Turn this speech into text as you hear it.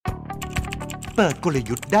ปิดกล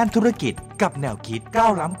ยุทธ์ด้านธุรกิจกับแนวคิดก้า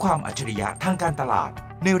วล้ำความอัจฉริยะทางการตลาด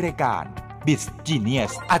ในรายการ Biz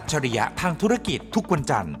Genius อัจฉริยะทางธุรกิจทุกวัน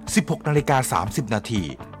จันทร์ 16:30 น.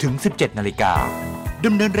 ถึง 17:00 น. ด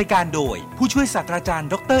ำเนินรายการโดยผู้ช่วยศาสตราจารย์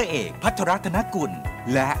ดร.เอกภัทรรัตนกุล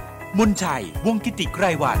และมนชัยวงศ์กิติไกร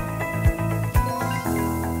วรรณ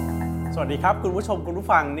สวัสดีครับคุณผู้ชมคุณผู้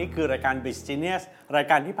ฟังนี่คือรายการ Biz Genius ราย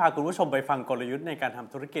การที่พาคุณผู้ชมไปฟังกลยุทธ์ในการท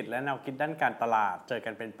ำธุรกิจและแนวคิดด้านการตลาดเจอกั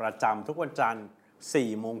นเป็นประจำทุกวันจันทร์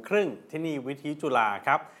 4:30 น.ที่นี่วิทยุจุฬาค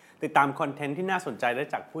รับติดตามคอนเทนต์ที่น่าสนใจได้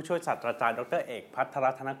จากผู้ช่วยศาสตราจารย์ดร.เอกภัทร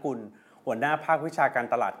รัตนกุลหัวหน้าภาควิชาการ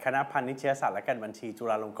ตลาดคณะพาณิชยศาสตร์และการบัญชีจุ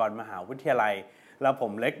ฬาลงกรณ์มหาวิทยาลัยและผ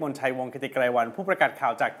มเล็กมนชัยวงศ์กิติไกรวรรณผู้ประกาศข่า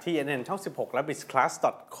วจาก TNN ช่อง 16 และ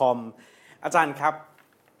bizclass.com อาจารย์ครับ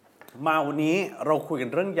มาวันนี้เราคุยกั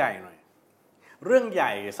นเรื่องใหญ่หน่อยเรื่องให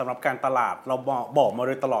ญ่สำหรับการตลาดเราบอกมาโ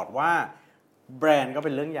ดยตลอดว่าแบรนด์ก็เ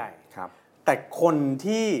ป็นเรื่องใหญ่ครับแต่คน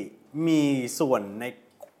ที่มีส่วน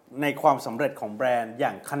ในความสำเร็จของแบรนด์อย่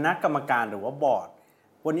างคณะกรรมการหรือว่าบอร์ด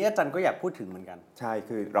วันนี้อาจารย์ก็อยากพูดถึงเหมือนกันใช่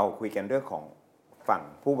คือเราคุยกันเรื่องของฝั่ง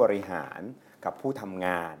ผู้บริหารกับผู้ทำง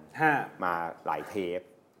านมาหลายเทป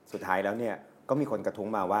สุดท้ายแล้วเนี่ยก็มีคนกระทุ้ง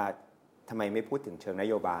มาว่าทำไมไม่พูดถึงเชิงน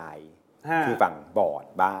โยบายคือฝั่งบอร์ด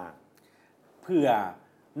บ้างเพื่อ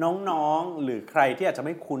น้องๆหรือใครที่อาจจะไ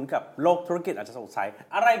ม่คุ้นกับโลกธุรกิจอาจจะสงสัย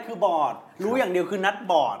อะไรคือบอร์ดรู้อย่างเดียวคือนัด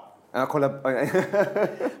บอร์ดคนละ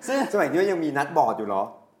ซึ่งสมัยนี้ยังมีนัดบอร์ดอยู่เหรอ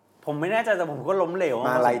ผมไม่แน่ใจแต่ผมก็ล้มเหลว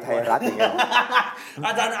มาลัยไทยรัฐอย่างเงี้ย อ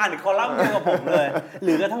าจารย์อ่านคอลัมน์เดียวกับผมเลยห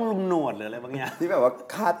รือกระทั่งลุงหนวดหรืออะไรบางอย่างที่แบบว่า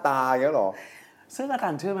คาดตาอย่างเงี้ยหรอซึ่งอาจา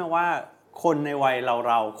รย์เชื่อไหมว่าคนในวัย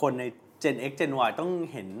เราคนใน Gen X Gen Y ต้อง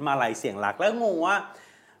เห็นมาลัยเสียงหลักแล้วงงว่า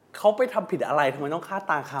เขาไปทำผิดอะไรทำไมต้องคาด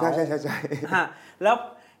ตาเขาใช่แล้ว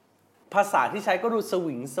ภาษาที่ใช้ก็ดูส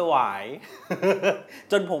วิงสวาย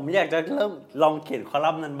จนผมอยากจะเริ่มลองเขียนคอ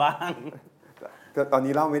ลัมน์นั้นบ้างตอน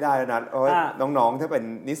นี้เล่าไม่ได้แล้วนะน้องๆถ้าเป็น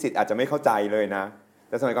นิสิตอาจจะไม่เข้าใจเลยนะ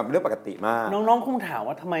แต่สมัยก่อนเป็นเรื่องปกติมากน้องๆคงถาม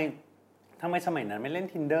ว่าทำไมสมัยนั้นไม่เล่น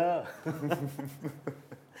Tinder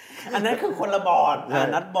อันนั้นคือคนละบอร์ด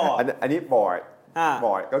นัดบอร์ดอันนี้บอ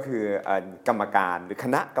ร์ดก็คือกรรมการหรือค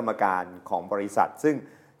ณะกรรมการของบริษัทซึ่ง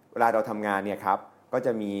เวลาเราทำงานเนี่ยครับก็จ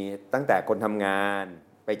ะมีตั้งแต่คนทำงาน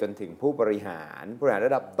ไปจนถึงผู้บริหารร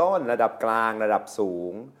ะดับต้นระดับกลางระดับสู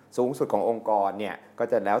งสุดขององค์กรเนี่ยก็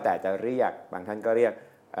จะแล้วแต่จะเรียกบางท่านก็เรียก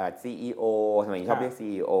CEO สมัยนี้ชอบเรียก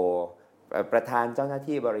CEO ประธานเจ้าหน้า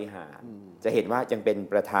ที่บริหารจะเห็นว่ายังเป็น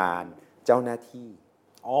ประธานเจ้าหน้าที่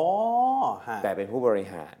แต่เป็นผู้บริ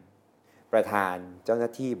หารประธานเจ้าหน้า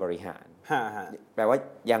ที่บริหารแปลว่า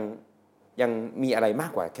ยังมีอะไรมา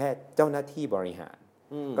กกว่าแค่เจ้าหน้าที่บริหาร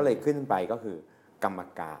ก็เลยขึ้นไปก็คือกรรม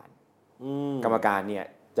การเนี่ย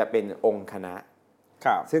จะเป็นองค์คณะ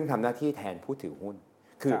ซึ่งทำหน้าที่แทนผู้ถือหุ้น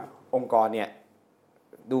คือองค์กรเนี่ย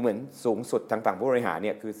ดูเหมือนสูงสุดทางฝั่งผู้บริหารเ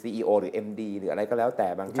นี่ยคือ CEO หรือ MD หรืออะไรก็แล้วแต่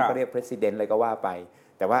บางที่ก็เรียก President อะไรก็ว่าไป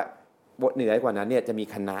แต่ว่าบทเหนือกว่านั้นเนี่ยจะมี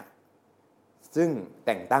คณะซึ่งแ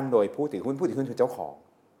ต่งตั้งโดยผู้ถือหุ้นคือเจ้าของ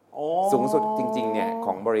สูงสุดจริงๆเนี่ยข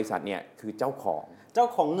องบริษัทเนี่ยคือเจ้าขอ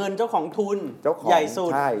งเงินเจ้าของทุนใหญ่สุ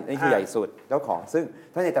ดใช่นี่คือใหญ่สุดเจ้าของซึ่ง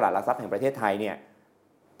ถ้าในตลาดหลักทรัพย์แห่งประเทศไทยเนี่ย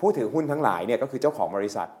ผู้ถือหุ้นทั้งหลายเนี่ยก็คือเจ้าของบ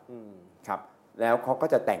ริษัทครับแล้วเขาก็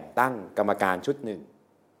จะแต่งตั้งกรรมการชุดหนึ่ง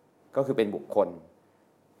ก็คือเป็นบุคคล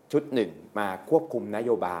ชุดหนึ่งมาควบคุมนโ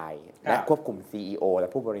ยบายและควบคุม CEO และ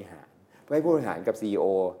ผู้บริหารเพื่อให้ผู้บริหารกับ CEO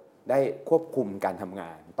ได้ควบคุมการทำง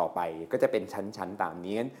านต่อไปก็จะเป็นชั้นๆตาม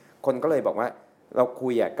นี้งั้นคนก็เลยบอกว่าเราคุ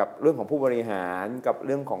ยกับเรื่องของผู้บริหารกับเ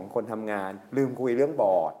รื่องของคนทำงานลืมคุยเรื่องบ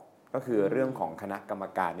อร์ดก็คือเรื่องของคณะกรรม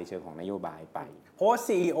การในเชิงของนโยบายไปเพราะว่า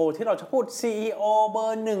CEO ที่เราจะพูด CEO เบอ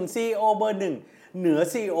ร์1 CEO เบอร์1เหนือ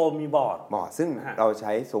CEO มีบอร์ดซึ่งเราใ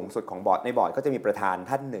ช้สูงสุดของบอร์ดในบอร์ดก็จะมีประธาน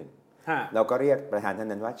ท่านหนึ่งเราก็เรียกประธานท่าน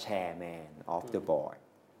นั้นว่า Chairman of the Board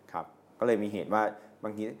ครับก็เลยมีเหตุว่าบา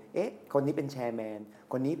งทีคนนี้เป็น Chairman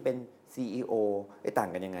คนนี้เป็น CEO ต่าง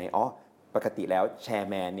กันยังไงปกติแล้ว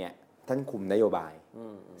Chairman เนี่ยท่านคุมนโยบาย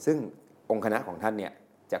ซึ่งองค์คณะของท่านเนี่ย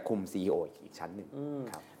จะคุม CEO อีกชั้นหนึ่ง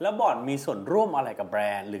ครับแล้วบอร์ดมีส่วนร่วมอะไรกับแบร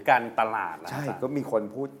นด์หรือการตลาดใช่ก็มีคน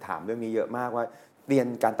พูดถามเรื่องนี้เยอะมากว่าเรียน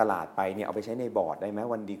การตลาดไปเนี่ยเอาไปใช้ในบอร์ดได้ไหม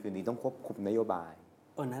วันดีคืนดีต้องควบคุมนโยบาย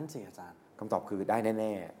นั่นสิอาจารย์คำตอบคือได้แ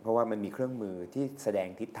น่ๆเพราะว่ามันมีเครื่องมือที่แสดง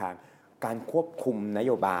ทิศทางการควบคุมนโ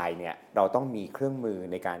ยบายเนี่ยเราต้องมีเครื่องมือ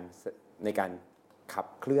ในการขับ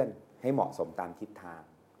เคลื่อนให้เหมาะสมตามทิศทาง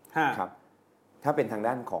ครับถ้าเป็นทาง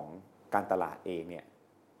ด้านของการตลาดเองเนี่ย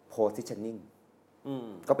positioning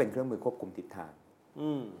ก็เป็นเครื่องมือควบคุมทิศทาง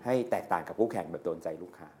ให้แตกต่างกับคู่แข่งแบบโดนใจลู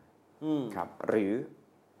กค้าครับหรือ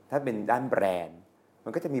ถ้าเป็นด้านแบรนด์มั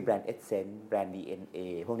นก็จะมีแบรนด์ Essence แบรนด์ DNA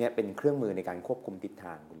พวกนี้เป็นเครื่องมือในการควบคุมทิศท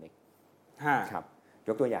างคุณเล็กครับย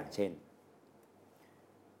กตัวอย่างเช่น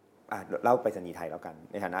เล่าไปรษณีย์ไทยแล้วกัน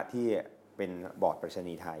ในฐานะที่เ เป็นบอร์ดไปรษ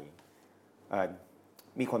ณีย์ไทย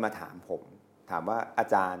มีคนมาถามผมถามว่าอา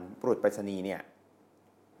จารย์บุรุษไปรษณีย์เนี่ย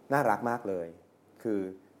น่ารักมากเลยคือ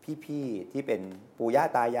พี่ๆที่เป็นปู่ย่า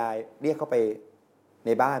ตายายเรียกเขาไปใน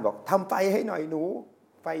บ้านบอกทำไฟให้หน่อยหนู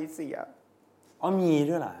ไฟเสียอ๋อมี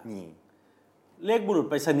ด้วยเหรอมีเรียกบุรุษ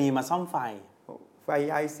ไปรษณีย์มาซ่อมไฟ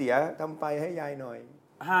ยายเสียทำไฟให้ยายหน่อย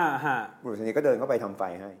บุรุษไปรษณีย์ก็เดินเข้าไปทำไฟ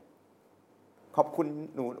ให้ขอบคุณ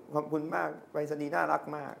หนูขอบคุณมากไปรษณีย์น่ารัก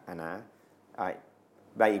มากนะ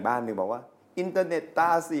ใบอีกบ้านหนึ่งบอกว่าอินเทอร์เน็ตตา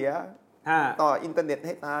เสียต่ออินเทอร์เน็ตใ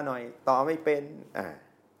ห้ตาหน่อยต่อไม่เป็น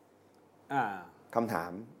คำถา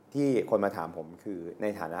มที่คนมาถามผมคือใน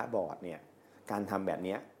ฐานะบอร์ดเนี่ยการทำแบบ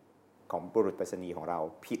นี้ของบุรุษไปรษณีย์ของเรา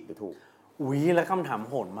ผิดหรือถูกแล้วคำถาม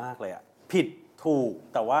โหดมากเลยผิดถูก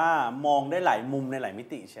แต่ว่ามองได้หลายมุมในหลายมิ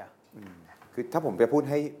ติใช่คือถ้าผมไปพูด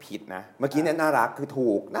ให้ผิดนะเมื่อกี้เนี่ยน่ารักคือ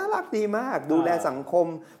ถูกน่ารักดีมากดูแลสังคม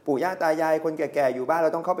ปู่ย่าตายายคนแก่ๆอยู่บ้านเร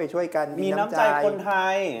าต้องเข้าไปช่วยกันมีน้ำใจคนไท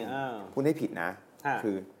ยพูดให้ผิดนะ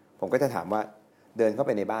คือผมก็จะถามว่าเดินเข้าไ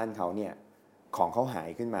ปในบ้านเขาเนี่ยของเขาหาย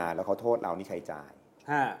ขึ้นมาแล้วเขาโทษเรานี่ใครจ่าย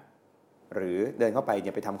หรือเดินเข้าไปเ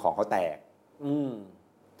นี่ยไปทำของเขาแตก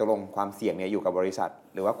ตกลงความเสี่ยงเนี่ยอยู่กับบริษัท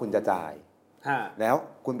หรือว่าคุณจะจ่ายแล้ว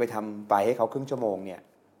คุณไปทำไปให้เขาครึ่งชั่วโมงเนี่ย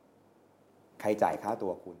ใครจ่ายค่าตั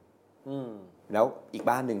วคุณแล้วอีก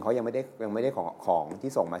บ้านหนึ่งเขายังไม่ได้ของ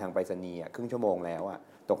ที่ส่งมาทางไปรษณีย์ครึ่งชั่วโมงแล้วอ่ะ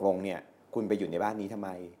ตกลงเนี่ยคุณไปอยู่ในบ้านนี้ทำไม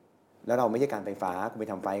แล้วเราไม่ใช่การไฟฟ้าคุณไป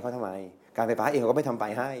ทำไฟเขาทำไมการไฟฟ้าเองก็ไม่ทำไฟ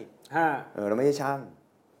ให้เราไม่ใช่ช่าง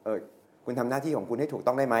คุณทำหน้าที่ของคุณให้ถูก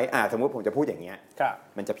ต้องได้ไหมสมมติผมจะพูดอย่างเงี้ย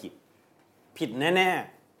มันจะผิดแน่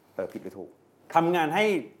ผิดหรือถูกทำงานให้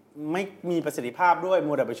ไม่มีประสิทธิภาพด้วย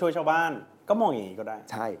มัวแต่ไปช่วยชาวบ้านก็มองอย่างนี้ก็ได้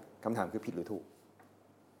ใช่คำถามคือผิดหรือถูก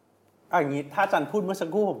อย่างนี้ถ้าอาจารย์พูดเมื่อสัก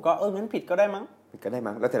ครู่ผมก็งั้นผิดก็ได้มั้งผิดก็ได้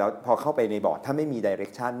มั้งแล้วแต่แล้วพอเข้าไปในบอร์ดถ้าไม่มีดิเร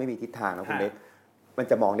กชันไม่มีทิศทางนะคุณเล็กมัน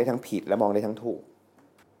จะมองได้ทั้งผิดและมองได้ทั้งถูก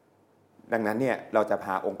ดังนั้นเนี่ยเราจะพ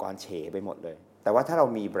าองค์กรเฉไปหมดเลยแต่ว่าถ้าเรา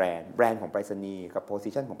มีแบรนด์ของไปรษณีย์กับโพสิ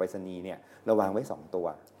ชันของไปรษณีย์เนี่ยเราวางไว้2ตัว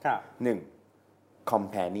1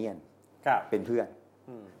 companion เป็นเพื่อน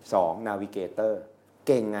2 navigator เ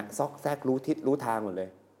ก่งซอกแซกรู้ทิศรู้ทางหมดเลย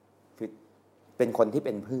คือเป็นคนที่เ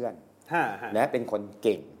ป็นเพื่อนและเป็นคนเ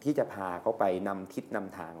ก่งที่จะพาเขาไปนำทิศน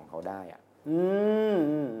ำทางของเขาได้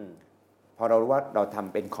พอเรารู้ว่าเราท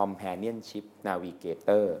ำเป็น companionship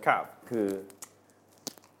navigator คือ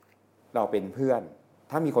เราเป็นเพื่อน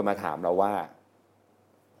ถ้ามีคนมาถามเราว่า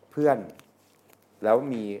เพื่อนแล้ว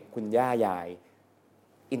มีคุณย่ายาย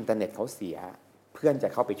อินเทอร์เน็ตเขาเสียเพื่อนจะ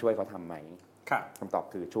เข้าไปช่วยเขาทำไหมคำตอบ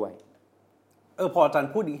คือช่วยพออาจาร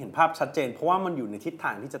ย์พูดดีเห็นภาพชัดเจนเพราะว่ามันอยู่ในทิศท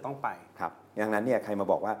างที่จะต้องไปครับดังนั้นเนี่ยใครมา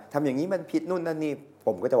บอกว่าทำอย่างนี้มันผิดนู่นนั่นนี่ผ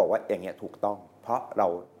มก็จะบอกว่าอย่างเงี้ยถูกต้องเพราะเรา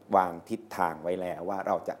วางทิศทางไว้แล้วว่าเ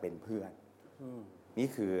ราจะเป็นเพื่อนนี่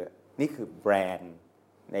คือแบรนด์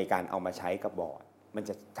ในการเอามาใช้กับบอร์ดมัน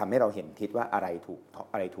จะทำให้เราเห็นทิศว่าอะไรถูก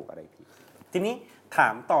อะไรผิดทีนี้ถา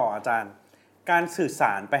มต่ออาจารย์การสื่อส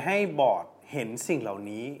ารไปให้บอร์ดเห็นสิ่งเหล่า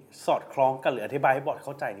นี้สอดคล้องกันหรืออธิบายให้บอร์ดเ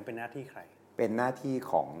ข้าใจนี่เป็นหน้าที่ใครเป็นหน้าที่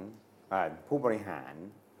ของผู้บริหาร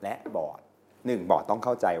และบอร์ด1บอร์ดต้องเ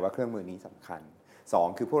ข้าใจว่าเครื่องมือนี้สำคัญ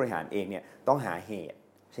2คือผู้บริหารเองเนี่ยต้องหาเหตุ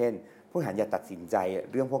เช่นผู้บริหารอย่าตัดสินใจ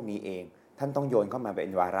เรื่องพวกนี้เองท่านต้องโยนเข้ามาเป็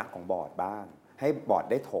นวาระของบอร์ดบ้างให้บอร์ด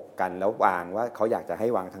ได้ถกกันแล้ววางว่าเขาอยากจะให้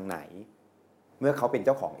วางทางไหนเมื่อเขาเป็นเ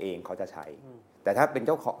จ้าของเองเขาจะใช้แต่ถ้าเป็นเ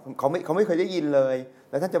จ้าของเขาไม่เคยได้ยินเลย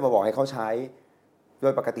แล้วท่านจะมาบอกให้เขาใช้โด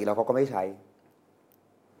ยปกติแล้วเขาก็ไม่ใช้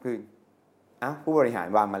คือผู้บริหาร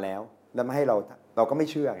วางมาแล้วมาให้เราก็ไม่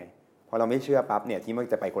เชื่อไงพอเราไม่เชื่อปั๊บเนี่ยที่มัน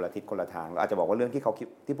จะไปคนละทิศคนละทางเราอาจจะบอกว่าเรื่องที่เขาคิด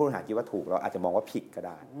ที่ผู้บริหารคิดว่าถูกเราอาจจะมองว่าผิดก็ไ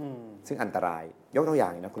ด้ซึ่งอันตรายยกตัวอย่า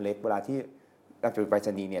งนะคุณเล็กเวลาที่เราจุดไปรษ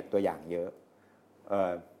ณีย์เนี่ยตัวอย่างเยอะ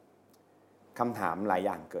คำถามหลายอ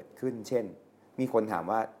ย่างเกิดขึ้นเช่นมีคนถาม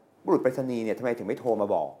ว่าบุรุษไปรษณีย์เนี่ยทำไมถึงไม่โทรมา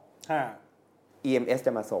บอกEMS จ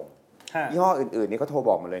ะมาส่งยี่ห้ออื่นๆนี่เขาโทร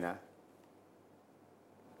บอกมาเลยนะ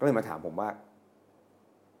ก็เลยมาถามผมว่า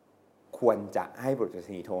ควรจะให้บุรุษไปรษ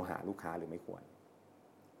ณีย์โทรหาลูกค้าหรือไม่ควร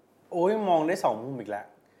มองได้2มุมอีกแล้ว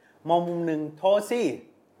มองมุมนึงโทรสิ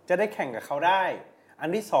จะได้แข่งกับเขาได้อัน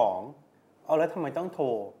ที่2แล้วทำไมต้องโทร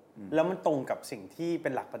แล้วมันตรงกับสิ่งที่เป็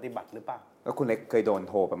นหลักปฏิบัติหรือเปล่าแล้วคุณเล็กเคยโดน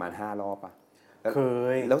โทรประมาณ5 รอบป่ะเค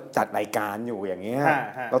ยแล้วจัดรายการอยู่อย่างเงี้ย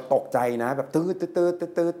เราตกใจนะแบบตื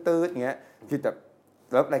ดอย่างเงี้ยคือแบบ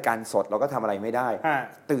แล้วรายการสดเราก็ทำอะไรไม่ได้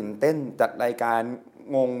ตื่นเต้นจัดรายการ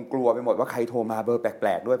งงกลัวไปหมดว่าใครโทรมาเบอร์แปล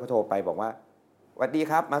กๆด้วยพอโทรไปบอกว่าสวัสดี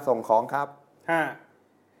ครับมาส่งของครับ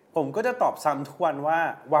ผมก็จะตอบซ้ำทุกวันว่า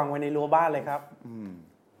วางไว้ในรั้วบ้านเลยครับ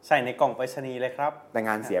ใส่ในกล่องไปรษณีย์เลยครับแต่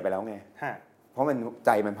งานเสียไปแล้วไงเพราะมันใจ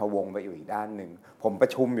มันพะวงไปอยู่อีกด้านหนึ่งผมปร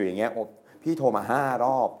ะชุมอยู่อย่างเงี้ยพี่โทรมา5 ร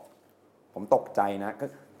อบผมตกใจนะ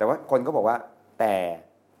แต่ว่าคนก็บอกว่าแต่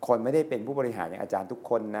คนไม่ได้เป็นผู้บริหารอย่างอาจารย์ทุก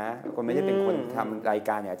คนนะคนไม่ได้เป็นคนทำราย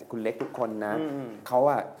การอย่างคุณเล็กทุกคนนะเขา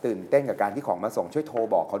อะตื่นเต้นกับการที่ของมาส่งช่วยโทร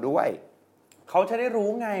บอกเขาด้วยเขาจะได้รู้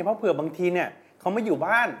ไงเพราะเผื่อบางทีเนี่ยเขาไม่อยู่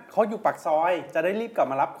บ้านเขาอยู่ปากซอยจะได้รีบกลับ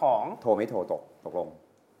มารับของโทรไม่โทรตกลง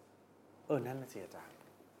นั่นน่ะสิอาจารย์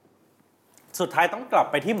สุดท้ายต้องกลับ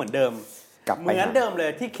ไปที่เหมือนเดิมเหมือนเดิมเล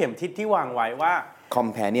ยที่เข็มทิศที่วางไว้ว่า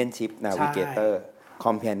companionship navigator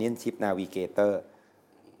companionship navigator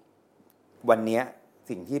วันนี้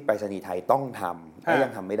สิ่งที่ไปรษณีย์ไทยต้องทำและยั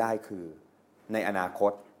งทำไม่ได้คือในอนาค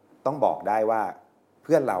ตต้องบอกได้ว่าเ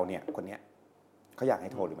พื่อนเราเนี่ยคนนี้เขาอยากให้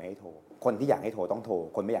โทรหรือไม่ให้โทรคนที่อยากให้โทรต้องโทร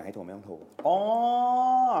คนไม่อยากให้โทรไม่ต้องโทร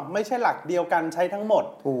ไม่ใช่หลักเดียวกันใช้ทั้งหมด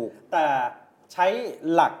ถูกแต่ใช้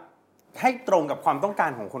หลักให้ตรงกับความต้องกา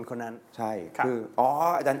รของคนคนนั้นใช่คือ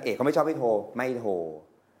อาจารย์เอกเขาไม่ชอบให้โทรไม่โทร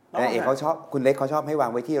อาจารย์เอกเขาชอบคุณเล็กเขาชอบให้วา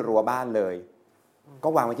งไว้ที่รั้วบ้านเลยก็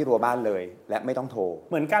วางไว้ที่รั้วบ้านเลยและไม่ต้องโทร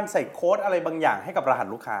เหมือนการใส่โค้ดอะไรบางอย่างให้กับรหัส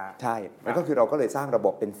ลูกค้าใช่แล้วก็คือเราก็เลยสร้างระบ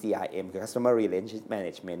บเป็น CRM คือ Customer Relationship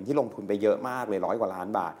Management ที่ลงทุนไปเยอะมากเลย100 กว่าล้าน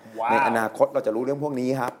บาทในอนาคตเราจะรู้เรื่องพวกนี้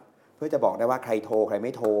ครับเพื่อจะบอกได้ว่าใครโทรใครไ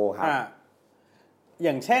ม่โทรครับอ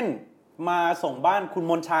ย่างเช่นมาส่งบ้านคุณ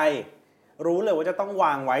มนชัยรู้เลยว่าจะต้องว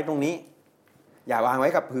างไว้ตรงนี้อย่าวางไว้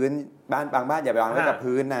กับพื้นบ้านบางบ้านอย่าไปวางไว้กับ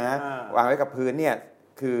พื้นนะวางไว้กับพื้นเนี่ย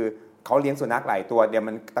คือเขาเลี้ยงสุนัขหลายตัวเดี๋ยว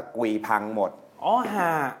มันตะกุยพังหมด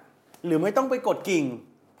หรือไม่ต้องไปกดกิ่ง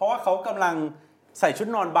เพราะว่าเขากำลังใส่ชุด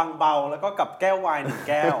นอนบางเบาแล้วก็กับแก้วไวน์1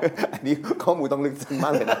 แก้วอันนี้ข้อมูลต้องลึกซึ้งมา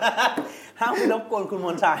กเลยนะห้ามไปรบกวนคุณม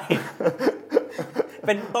นชัยเ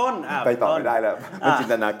ป็นต้นไปต่อไม่ได้แล้วมันจิน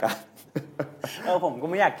ตนาการผมก็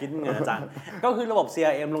ไม่อยากคิดเหมือนอาจารย์ก็คือระบบ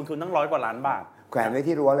CRM ลงทุนตั้ง100 กว่าล้านบาทแขวนไว้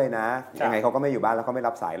ที่รั้วเลยนะยังไงเขาก็ไม่อยู่บ้านแล้วเขาไม่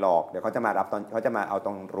รับสายหรอกเดี๋ยวเขาจะมารับตอนเขาจะมาเอาต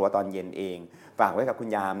รงรั้วตอนเย็นเองฝากไว้กับคุณ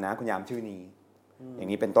ยามนะคุณยามชื่อนี้อย่า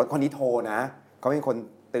งนี้เป็นต้นคนนี้โทรนะเขาเป็นคน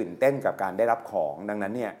ตื่นเต้นกับการได้รับของดังนั้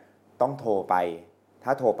นเนี่ยต้องโทรไปถ้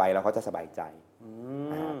าโทรไปแล้วเขาจะสบายใจ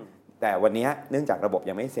แต่วันนี้เนื่องจากระบบ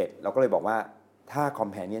ยังไม่เสร็จเราก็เลยบอกว่าถ้า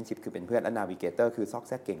companionship คือเป็นเพื่อนและ navigator คือซอกแ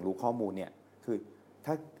ซกเก่งรู้ข้อมูลเนี่ยคือ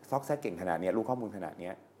ถ้าซอกแซกเก่งขนาดนี้รู้ข้อมูลขนาด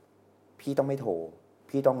นี้พี่ต้องไม่โทร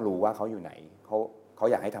พี่ต้องรู้ว่าเขาอยู่ไหนเขา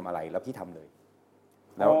อยากให้ทำอะไรแล้วพี่ทำเลย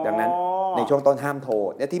แล้วดังนั้นในช่วงต้นห้ามโทร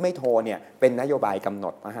และที่ไม่โทรเนี่ยเป็นนโยบายกำหน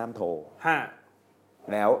ดว่าห้ามโทร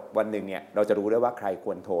แล้ววันหนึ่งเนี่ยเราจะรู้ได้ว่าใครค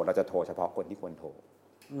วรโทรเราจะโทรเฉพาะคนที่ควรโทร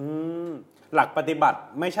หลักปฏิบัติ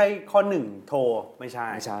ไม่ใช่ข้อ1โทรไม่ใช่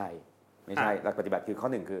หลักปฏิบัติคือข้อ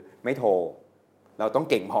1คือไม่โทรเราต้อง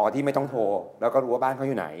เก่งพอที่ไม่ต้องโทรแล้วก็รู้ว่าบ้านเขาอ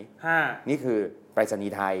ยู่ไหนนี่คือไปรษณี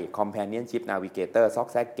ย์ไทย Companionship Navigator ซอก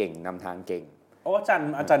แซกเก่งนำทางเก่งอ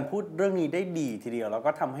าจารย์พูดเรื่องนี้ได้ดีทีเดียวแล้ว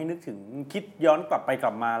ก็ทำให้นึกถึงคิดย้อนกลับไปก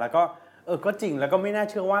ลับมาแล้วก็ก็จริงแล้วก็ไม่น่า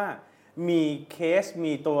เชื่อว่ามีเคส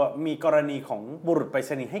มีกรณีของบุรุษไปร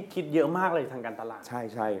ษณีย์ให้คิดเยอะมากเลยทางการตลาดใ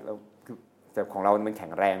ช่แล้วคือแต่ของเรามันแข็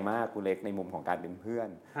งแรงมากคุณเล็กในมุมของการเป็นเพื่อน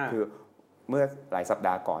คือเมื่อหลายสัปด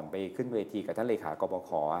าห์ก่อนไปขึ้นเวทีกับท่านเลขากบ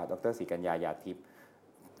ข.ดร.ศรีกัญญายาทิพย์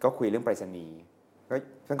ก็คุยเรื่องไปรษณีย์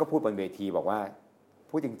ท่านก็พูดบนเวทีบอกว่า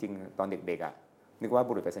พูดจริงๆตอนเด็กๆนึกว่า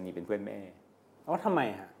บุรุษไปรษณีย์เป็นเพื่อนแม่ทำไม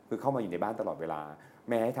ฮะคือเข้ามาอยู่ในบ้านตลอดเวลา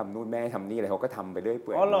แม่ให้ทำนู่นแม่ให้ทำนี่อะไรเขาก็ทำไปเรื่อยเ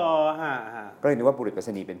ปื่อยเหรอก็เลยนึกว่าบุรุษไปรษ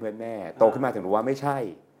ณีย์เป็นเพื่อนแม่โตขึ้นมาถึงรู้ว่าไม่ใช่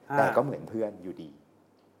แต่ก็เหมือนเพื่อนอยู่ดี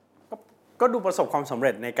ก็ดูประสบความสำเ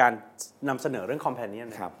ร็จในการนำเสนอเรื่อง companion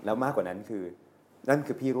ครับแล้วมากกว่านั้นคือนั่น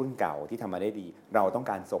คือพี่รุ่นเก่าที่ทำมาได้ดีเราต้อง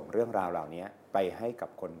การส่งเรื่องราวเหล่านี้ไปให้กับ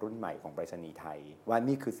คนรุ่นใหม่ของไปรษณีย์ไทยว่า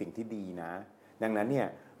นี่คือสิ่งที่ดีนะดังนั้นเนี่ย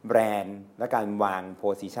แบรนด์และการวางโพ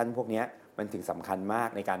สิชันพวกนี้มันถึงสำคัญมาก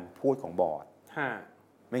ในการพูดของบอร์ด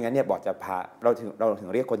ไม่งั้นเนี่ยบอร์ดจะพาเราถึง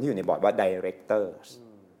เรียกคนที่อยู่ในบอร์ดว่า director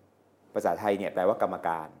ภาษาไทยเนี่ยแปลว่ากรรมก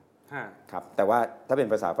ารครับแต่ว่าถ้าเป็น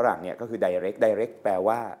ภาษาฝรั่งเนี่ยก็คือ direct แปล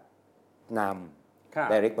ว่าน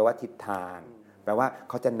ำ direct แปลว่าทิศทางแปลว่า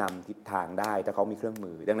เขาจะนำทิศทางได้ถ้าเขามีเครื่อง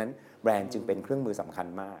มือดังนั้นแบรนด์จึงเป็นเครื่องมือสำคัญ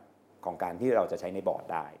มากของการที่เราจะใช้ในบอร์ด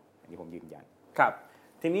ได้อันนี้ผมยืนยันครับ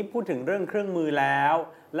ทีนี้พูดถึงเรื่องเครื่องมือแ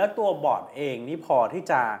ล้วตัวบอร์ดเองนี่พอที่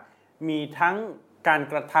จะมีทั้งการ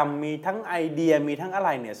กระทำมีทั้งไอเดียมีทั้งอะไร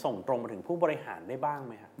เนี่ยส่งตรงมาถึงผู้บริหารได้บ้างไ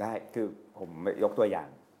หมครับได้คือผมยกตัวอย่าง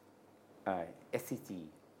SCG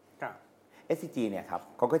SCG เนี่ยครับ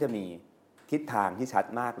เขาก็จะมีทิศทางที่ชัด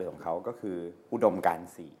มากเลยของเขาก็คืออุดมการณ์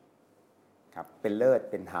4ครับเป็นเลิศ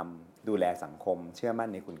เป็นธรรมดูแลสังคมเชื่อมั่น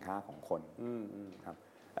ในคุณค่าของคนครับ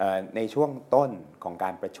ในช่วงต้นของกา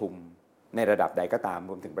รประชุมในระดับใดก็ตาม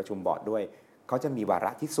รวมถึงประชุมบอร์ดด้วยเขาจะมีวาร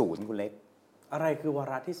ะที่0คุณเล็กอะไรคือวา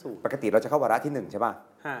ระที่0ปกติเราจะเข้าวาระที่1ใช่ป่ะ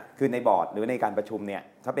คือในบอร์ดหรือในการประชุมเนี่ย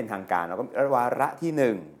ถ้าเป็นทางการเราก็วาระที่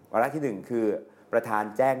1วาระที่1คือประธาน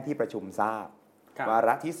แจ้งที่ประชุมทราบวาร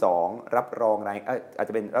ะที่2รับรองรายอาจ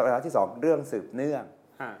จะเป็นวาระที่2เรื่องสืบเนื่อง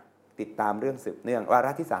ติดตามเรื่องสืบเนื่องวาร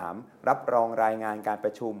ะที่3รับรองรายงานการป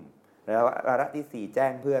ระชุม แล้ววาระที่4แจ้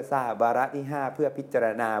งเพื่อทราบวาระที่5เพื่อพิจาร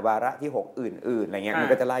ณาวาระที่6อื่นๆอะไรเงี้ยมัน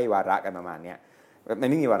ก็จะไล่วาระกันประมาณนี้มัน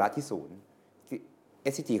ไม่มีวาระที่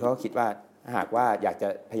0 SCG เขาก็คิดว่าหากว่าอยากจะ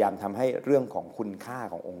พยายามทำให้เรื่องของคุณค่า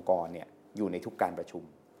ขององค์กรเนี่ยอยู่ในทุกการประชุม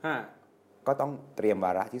ก็ต้องเตรียมว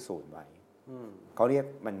าระที่0ไว้เขาเรียก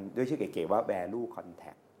มันด้วยชื่อเก๋ๆว่า value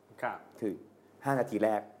contact คือ5นาทีแร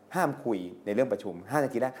กห้ามคุยในเรื่องประชุม5น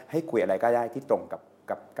าทีแรกให้คุยอะไรก็ได้ที่ตรง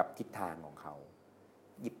กับทิศทางของเขา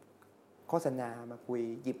หยิบโฆษณามาคุย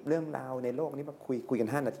หยิบเรื่องราวในโลกนี้มาคุยกัน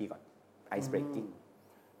5นาทีก่อน ice breaking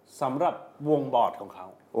สำหรับวงบอร์ดของเขา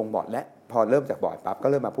วงบอร์ดและพอเริ่มจากบอร์ดปั๊บก็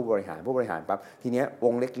เริ่มมาผู้บริหารปั๊บทีนี้ว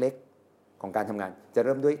งเล็กๆของการทำงานจะเ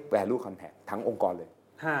ริ่มด้วย value contact ทั้งองค์กรเลย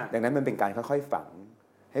ดังนั้นมันเป็นการค่อยๆฝัง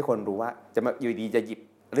ให้คนรู้ว่าจะมาอยู่ดีจะหยิบ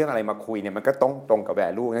เรื่องอะไรมาคุยเนี่ยมันก็ต้องตรงกับ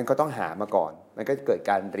value งั้นก็ต้องหามาก่อนมันก็เกิด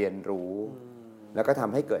การเรียนรู้แล้วก็ท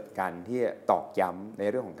ำให้เกิดการที่ตอกย้ำใน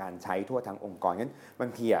เรื่องของการใช้ทั่วทั้งองค์กรงั้นบา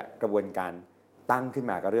งทีกระบวนการตั้งขึ้น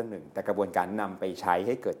มาก็เรื่องหนึ่งแต่กระบวนการนำไปใช้ใ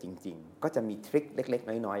ห้เกิดจริงๆก็จะมีทริคเล็ก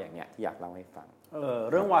ๆน้อยๆอย่างเนี้ยที่อยากเล่าให้ฟัง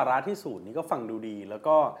เรื่องวาระที่0นี่ก็ฟังดูดีแล้ว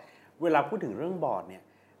ก็เวลาพูดถึงเรื่องบอร์ดเนี่ย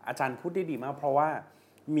อาจารย์พูดได้ดีมากเพราะว่า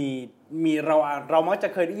มีเรามักจะ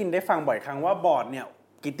เคยได้ยินได้ฟังบ่อยครั้งว่าบอร์ดเนี่ย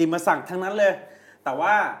กิตติมศักดิ์ทั้งนั้นเลยแต่ว่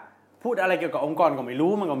าพูดอะไรเกี่ยวกับองค์กรก็ไม่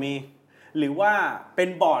รู้มันก็มีหรือว่าเป็น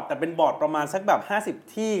บอร์ดแต่เป็นบอร์ดประมาณสักแบบ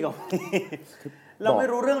50ที่ก็มีเราไม่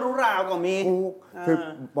รู้เรื่องรู้ราวก็มีคือ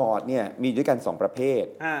บอร์ดเนี่ยมีด้วยกัน2ประเภท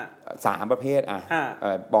3ประเภท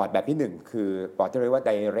บอร์ดแบบที่1คือบอร์ดที่เรียกว่า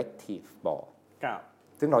directive board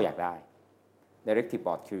ซึ่งเราอยากได้ directive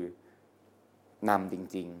board คือนำจ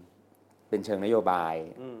ริงๆเป็นเชิงนโยบาย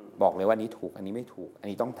บอกเลยว่านี้ถูกอันนี้ไม่ถูกอัน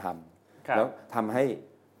นี้ต้องทำแล้วทำให้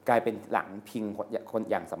กลายเป็นหลังพิงคน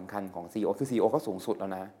อย่างสำคัญของ CEO คือ CEO เขาสูงสุดแล้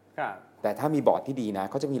วนะแต่ถ้ามีบอร์ดที่ดีนะ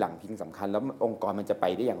เขาจะมีหลังพิงสำคัญแล้วองค์กรมันจะไป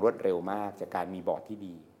ได้อย่างรวดเร็วมากจากการมีบอร์ดที่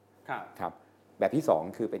ดีครับแบบที่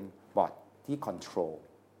2คือเป็นบอร์ดที่ control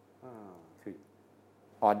คือ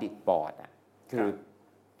audit board คือ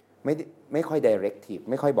ไม่ค่อย directive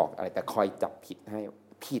ไม่ค่อยบอกอะไรแต่คอยจับผิดให้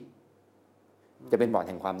ผิดจะเป็นบอร์ด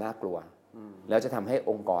แห่งความน่ากลัวแล้วจะทำให้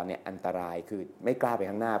องค์กรเนี่ยอันตรายคือไม่กล้าไป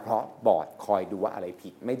ข้างหน้าเพราะบอร์ดคอยดูว่าอะไรผิ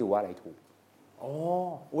ดไม่ดูว่าอะไรถูก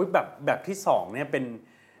แบบที่2เนี่ยเ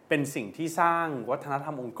ป็นสิ่งที่สร้างวัฒนธร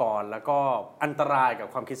รมองค์กรแล้วก็อันตรายกับ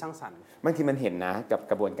ความคิดสร้างสรรค์บางทีมันเห็นนะกับ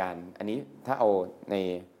กระบวนการอันนี้ถ้าเอาใน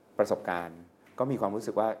ประสบการณ์ก็มีความรู้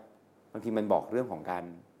สึกว่าบางทีมันบอกเรื่องของการ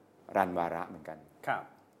รันวาระเหมือนกัน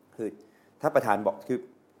คือถ้าประธานบอกคือ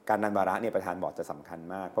การรันวาระเนี่ยประธานบอร์ดจะสำคัญ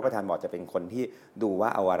มากเพราะประธานบอร์ดจะเป็นคนที่ดูว่า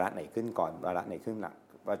เอาวาระไหนขึ้นก่อนวาระไหนขึ้นหลัง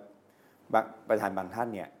ประธานบางท่าน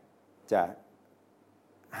เนี่ยจะ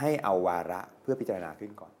ให้เอาวาระเพื่อพิจารณาขึ้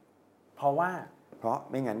นก่อนเพราะ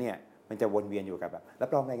ไม่งั้นเนี่ยมันจะวนเวียนอยู่กับแบบรับ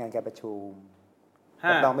รองรายงานการประชุม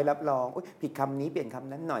รับรองไม่รับรองผิดคำนี้เปลี่ยนค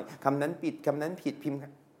ำนั้นหน่อยคำนั้นผิดคำนั้นผิดพิมพ์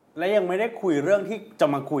และยังไม่ได้คุยเรื่องที่จะ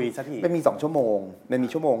มาคุยสักทีมันมี2ชั่วโมงมันมี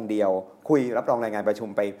ชั่วโมงเดียวคุยรับรองรายงานประชุม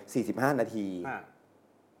ไป45นาที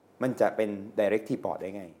มันจะเป็น directive board ได้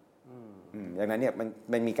ไงดังนั้นเนี่ย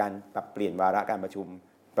มันมีการปรับเปลี่ยนวาระการประชุม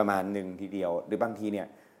ประมาณหนึ่งทีเดียวหรือบางทีเนี่ย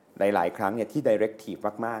หลายๆครั้งเนี่ยที่ directive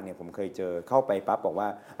มากๆเนี่ยผมเคยเจอเข้าไปปั๊บบอกว่า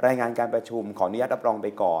รายงานการประชุมขออนุญาตรับรองไป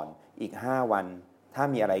ก่อนอีก5วันถ้า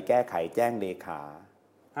มีอะไรแก้ไขแจ้งเลขา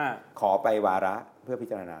ขอไปวาระเพื่อพิ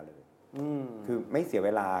จารณาเลยคือไม่เสียเว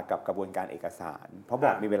ลากับกระบวนการเอกสารเพราะบ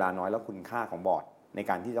อร์ดมีเวลาน้อยแล้วคุณค่าของบอร์ดใน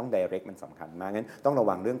การที่ต้อง direct มันสำคัญมากงั้นต้องระ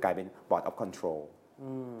วังเรื่องกลายเป็น board of control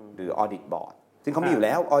หรือ audit board ซึ่งเขามีอยู่แ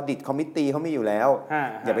ล้ว audit committee เขามีอยู่แล้ว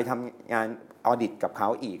อย่าไปทำงาน audit กับเขา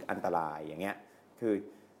อีกอันตรายอย่างเงี้ยคือ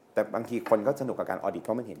แต่บางทีคนก็สนุกกับการ audit เพ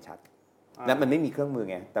ราะมันเห็นชัดและมันไม่มีเครื่องมือ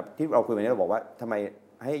ไงแต่ที่เราคุยวันนี้เราบอกว่าทำไม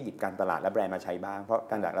ให้หยิบการตลาดและแบรนด์มาใช้บ้างเพราะ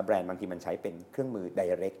การตลาดและแบรนด์บางทีมันใช้เป็นเครื่องมือ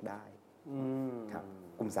direct ได้ครับ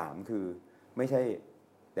กลุ่ม3คือไม่ใช่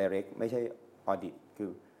direct ไม่ใช่ audit คือ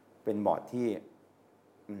เป็นบอร์ดที่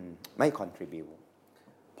ไม่ contribute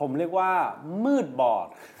ผมเรียกว่ามืดบอร์ด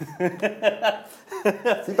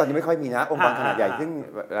ซึ่งตอนนี้ไม่ค่อยมีนะองค์กรขนาดใหญ่ซึ่ง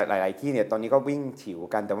หลายๆที่เนี่ยตอนนี้ก็วิ่งฉิว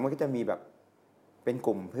กันแต่ว่ามันก็จะมีแบบเป็นก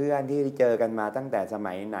ลุ่มเพื่อนที่เจอกันมาตั้งแต่ส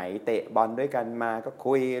มัยไหนเตะบอลด้วยกันมาก็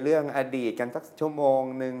คุยเรื่องอดีตกันสักชั่วโมง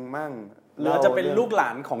นึงมั่งหรือจะเป็นลูกหลา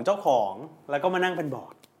นของเจ้าของแล้วก็มานั่งเป็นบอ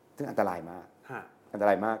ร์ดซึ่งอันตรายมากอันตร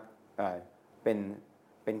ายมากเ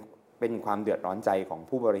ป็นความเดือดร้อนใจของ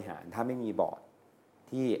ผู้บริหารถ้าไม่มีบอร์ด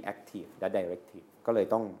ที่ active และ directive ก็เลย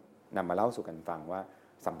ต้องนำมาเล่าสู่กันฟังว่า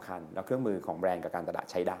สำคัญแล้วเครื่องมือของแบรนด์กับการตลาด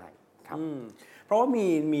ใช้ได้ครับเพราะว่า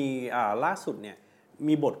มีล่าสุดเนี่ย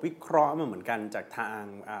มีบทวิเคราะห์มาเหมือนกันจากทาง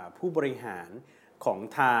ผู้บริหารของ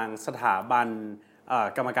ทางสถาบัน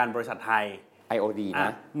กรรมการบริษัทไทย IOD น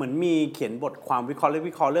ะเหมือนมีเขียนบทความวิเคราะห์เ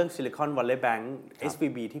รื่อง Silicon Valley Bank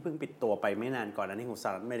SVB ที่เพิ่งปิดตัวไปไม่นานก่อนนั้นของส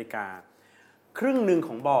หรัฐอเมริกาครึ่งหนึ่งข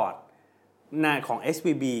องบอร์ด ของ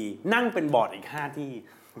SVB นั่งเป็นบอร์ดอีก5ที่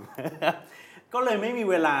ก็เลยไม่มี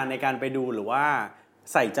เวลาในการไปดูหรือว่า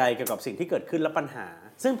ใส่ใจเกี่ยวกับสิ่งที่เกิดขึ้นและปัญหา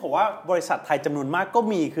ซึ่งผมว่าบริษัทไทยจำนวนมากก็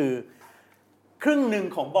มีคือครึ่งหนึ่ง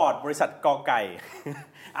ของบอร์ดบริษัทกอไก่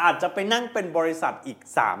อาจจะไปนั่งเป็นบริษัทอีก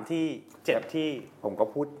3ที่7ที่ผมก็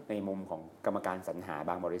พูดในมุมของกรรมการสรรหา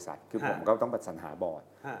บางบริษัทคือผมก็ต้องไปสรรหาบอร์ด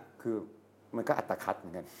คือมันก็อัตคัดเหมื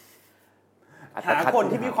อนกันหาคน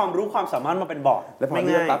ที่มีความรู้ความสามารถมาเป็นบอร์ดแล้วพอเ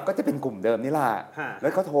ลือกปั๊บก็จะเป็นกลุ่มเดิมนี่แหละแล้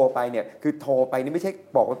วก็โทรไปเนี่ยคือโทรไปนี่ไม่ใช่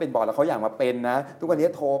บอกว่าเป็นบอร์ดแล้วเขาอยากมาเป็นนะทุกวันนี้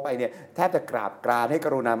โทรไปเนี่ยแทบจะกราบกรานให้ก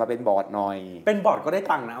รุณามาเป็นบอร์ดหน่อยเป็นบอร์ดก็ได้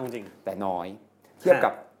ตังค์นะเอาจริงแต่น้อยเที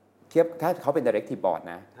ยบถ้าเขาเป็น directive board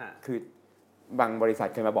นะคือบางบริษัท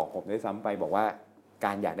เคยมาบอกผมด้วยซ้ำไปบอกว่าก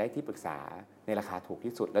ารอยากได้ที่ปรึกษาในราคาถูก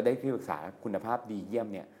ที่สุดและได้ที่ปรึกษาคุณภาพดีเยี่ยม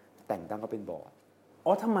เนี่ยแต่งตั้งเขาเป็นบอร์ดอ๋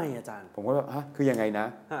อทำไมอาจารย์ผมก็แบบฮะคือยังไงนะ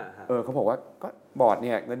เขาบอกว่าก็บอร์ดเ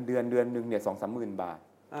นี่ยเงินเดือนนึงเนี่ย 2-3 หมื่นบาท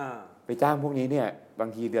ไปจ้างพวกนี้เนี่ยบาง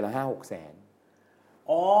ทีเดือนละ 5-6 แสน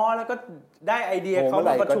อ๋อแล้วก็ได้ไอเดียเขาม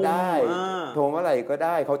าประชุมโทรเมื่อไหร่ก็ไ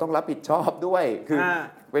ด้เขาต้องรับผิดชอบด้วยคือ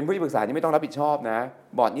เป็นผู้ที่ปรึกษานี่ไม่ต้องรับผิดชอบนะ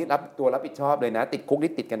บอร์ดนี้รับผิดชอบเลยนะติดคุก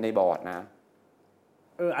นี่ติดกันในบอร์ดนะ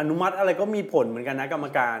อนุมัติอะไรก็มีผลเหมือนกันนะกรรม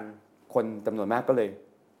การคนจำนวนมากก็เลย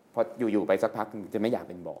พออยู่ไปสักพักจะไม่อยาก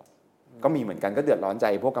เป็นบอร์ดก็มีเหมือนกันก็เดือดร้อนใจ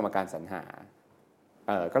พวกกรรมการสรรหา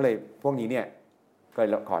ก็เลยพวกนี้เนี่ยก็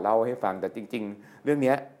ขอเล่าให้ฟังแต่จริงๆเรื่อง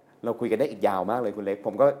นี้เราคุยกันได้อีกยาวมากเลยคุณเล็กผ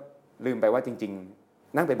มก็ลืมไปว่าจริง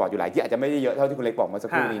ๆนั่งเป็นบอร์ดอยู่หลายที่อาจจะไม่ได้เยอะเท่าที่คุณเล็กบอกมาสัก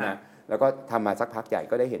ครู่นี้นะแล้วก็ทำมาสักพักใหญ่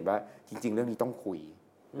ก็ได้เห็นว่าจริงๆเรื่องนี้ต้องคุย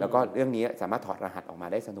แล้วก็เรื่องนี้สามารถถอดรหัสออกมา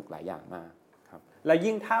ได้สนุกหลายอย่างมากครับและ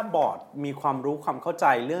ยิ่งถ้าบอร์ดมีความรู้ความเข้าใจ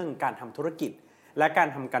เรื่องการทำธุรกิจและการ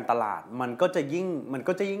ทำการตลาดมันก็จะ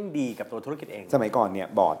ยิ่งดีกับตัวธุรกิจเองสมัยก่อนเนี่ย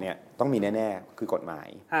บอร์ดเนี่ยต้องมีแน่ๆคือกฎหมาย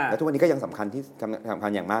แล้วทุกวันนี้ก็ยังสำคั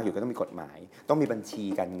ญอย่างมากอยู่ก็ต้องมีกฎหมายต้องมีบัญชี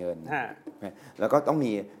การเงินแล้วก็ต้อง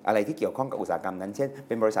มีอะไรที่เกี่ยวข้องกับอุตสาหกรรมนั้นเช่นเ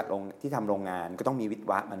ป็นบริษัทที่ทำโรงงานก็ต้องมีวิศ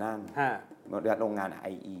วะมานั่งบริษัทโรงงาน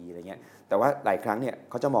IE อะไรเงี้ยแต่ว่าหลายครั้งเนี่ย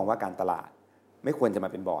เขาจะมองว่าการตลาดไม่ควรจะมา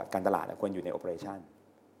เป็นบอร์ดการตลาดควรอยู่ใน operation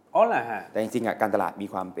อ๋อเหรอฮะแต่จริงๆการตลาดมี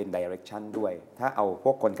ความเป็น direction ด้วยถ้าเอาพ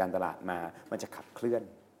วกคนการตลาดมามันจะขับเคลื่อน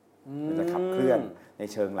ใน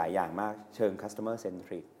เชิงหลายอย่างมากเชิง customer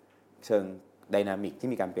centric เชิง dynamic ที่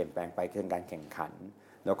มีการเปลี่ยนแปลงไปเชิงการแข่งขัน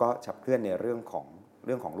แล้วก็ขับเคลื่อนในเรื่องข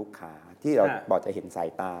องลูกค้าที่เราบอกจะเห็นสาย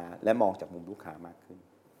ตาและมองจากมุมลูกค้ามากขึ้น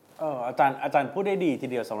อาจารย์พูดได้ดีที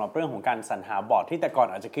เดียวสำหรับเรื่องของการสรรหาบอร์ดที่แต่ก่อน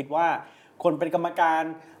อาจจะคิดว่าคนเป็นกรรมการ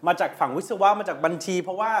มาจากฝั่งวิศวะมาจากบัญชีเพ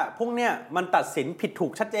ราะว่าพวกเนี้ยมันตัดสินผิดถู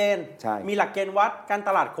กชัดเจนมีหลักเกณฑ์วัดการต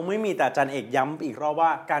ลาดคงไม่มีแต่อาจารย์เอกย้ำอีกรอบว่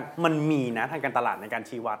ามันมีนะทางการตลาดในการ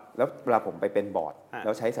ชี้วัดแล้วเวลาผมไปเป็นบอร์ดแล้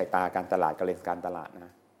วใช้สายตาการตลาดกับเลนส์การตลาดน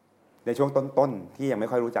ะในช่วงต้นๆที่ยังไม่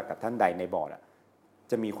ค่อยรู้จักกับท่านใดในบอร์ด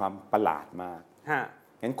จะมีความประหลาดมาก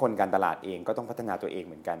งั้นคนการตลาดเองก็ต้องพัฒนาตัวเอง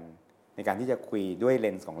เหมือนกันในการที่จะคุยด้วยเล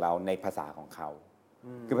นส์ของเราในภาษาของเขา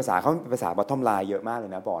คือภาษาเขาเป็นภาษา bottom line เยอะมากเล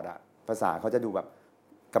ยนะบอร์ดภาษาเขาจะดูแบบ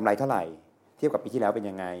กำไรเท่าไหร่เทียบกับปีที่แล้วเป็น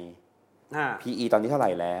ยังไง PE ตอนนี้เท่าไห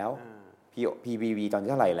ร่แล้ว PBV ตอนนี้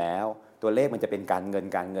เท่าไหร่แล้วตัวเลขมันจะเป็นการเงิ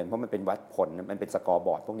นเพราะมันเป็นวัดผลมันเป็นสกอร์บ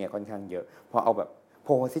อร์ดพวกนี้ค่อนข้างเยอะพอเอาแบบ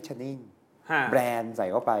positioning แบรนด์ใส่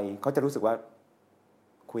เข้าไปเขาจะรู้สึกว่า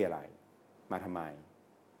คุยอะไรมาทำไม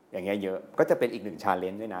อย่างเงี้ยเยอะก็จะเป็นอีกหนึ่ง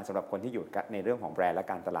challenge ด้วยนะสำหรับคนที่อยู่ในเรื่องของแบรนด์และ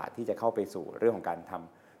การตลาดที่จะเข้าไปสู่เรื่องของการ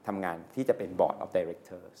ทำงานที่จะเป็น board of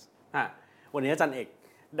directors วันนี้อาจารย์เอก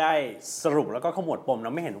ได้สรุปแล้วก็ขมวดปมเร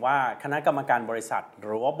าไม่เห็นว่าคณะกรรมการบริษัทห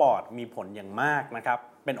รือว่าบอร์ดมีผลอย่างมากนะครับ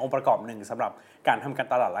เป็นองค์ประกอบหนึ่งสำหรับการทำการ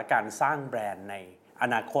ตลาดและการสร้างแบรนด์ในอ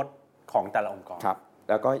นาคตของแต่ละองค์กรครับ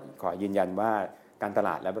แล้วก็ขอยืนยันว่าการตล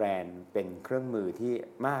าดและแบรนด์เป็นเครื่องมือที่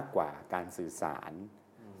มากกว่าการสื่อสาร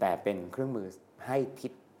แต่เป็นเครื่องมือให้ทิ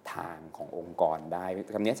ศทางขององค์กรได้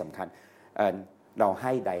คำนี้สำคัญเราใ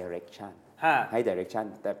ห้ direction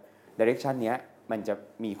แต่ direction เนี้ยมันจะ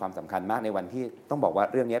มีความสำคัญมากในวันที่ต้องบอกว่า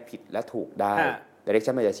เรื่องนี้ผิดและถูกได้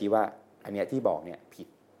direction มันจะชี้ว่าอันเนี้ยที่บอกเนี่ยผิด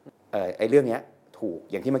ไอ้เรื่องเนี้ยถูก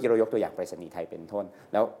อย่างที่เมื่อกี้เรายกตัวอย่างไปรษณีย์ไทยเป็นต้น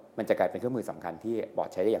แล้วมันจะกลายเป็นเครื่องมือสำคัญที่บอร์ด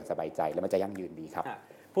ใช้ได้อย่างสบายใจและมันจะยั่งยืนดีครับ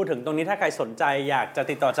พูดถึงตรงนี้ถ้าใครสนใจอยากจะ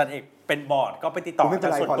ติดต่ออาจารย์เอกเป็นบอร์ดก็ไปติดต่ออาจา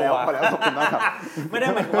รย์ส่วนตัวขอบคุณมากครับไม่ได้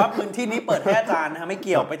หมายถึงว่าพื้นที่นี้เปิดให้อาจารย์นะไม่เ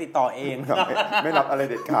กี่ยวไปติดต่อเองไม่รับอะไร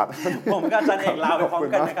เด็ดขาดผมกับอาจารย์เอกลาไปพร้อม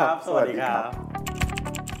กันนะครับสวัสดีครับ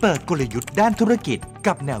เปิดกลยุทธ์ด้านธุรกิจ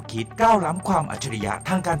กับแนวคิดก้าวล้ำความอัจฉริยะ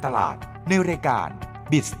ทางการตลาดในรายการ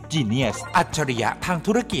Biz Genius อัจฉริยะทาง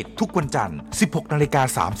ธุรกิจทุกวันจันทร์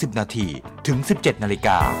 16:30 น.ถึง 17:00 น.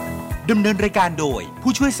ดำเนินรายการโดย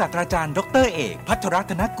ผู้ช่วยศาสตราจารย์ดร.เอกภัทรรั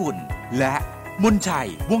ตนกุลและมนชัย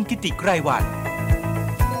วงศ์กิติไกรวรรณ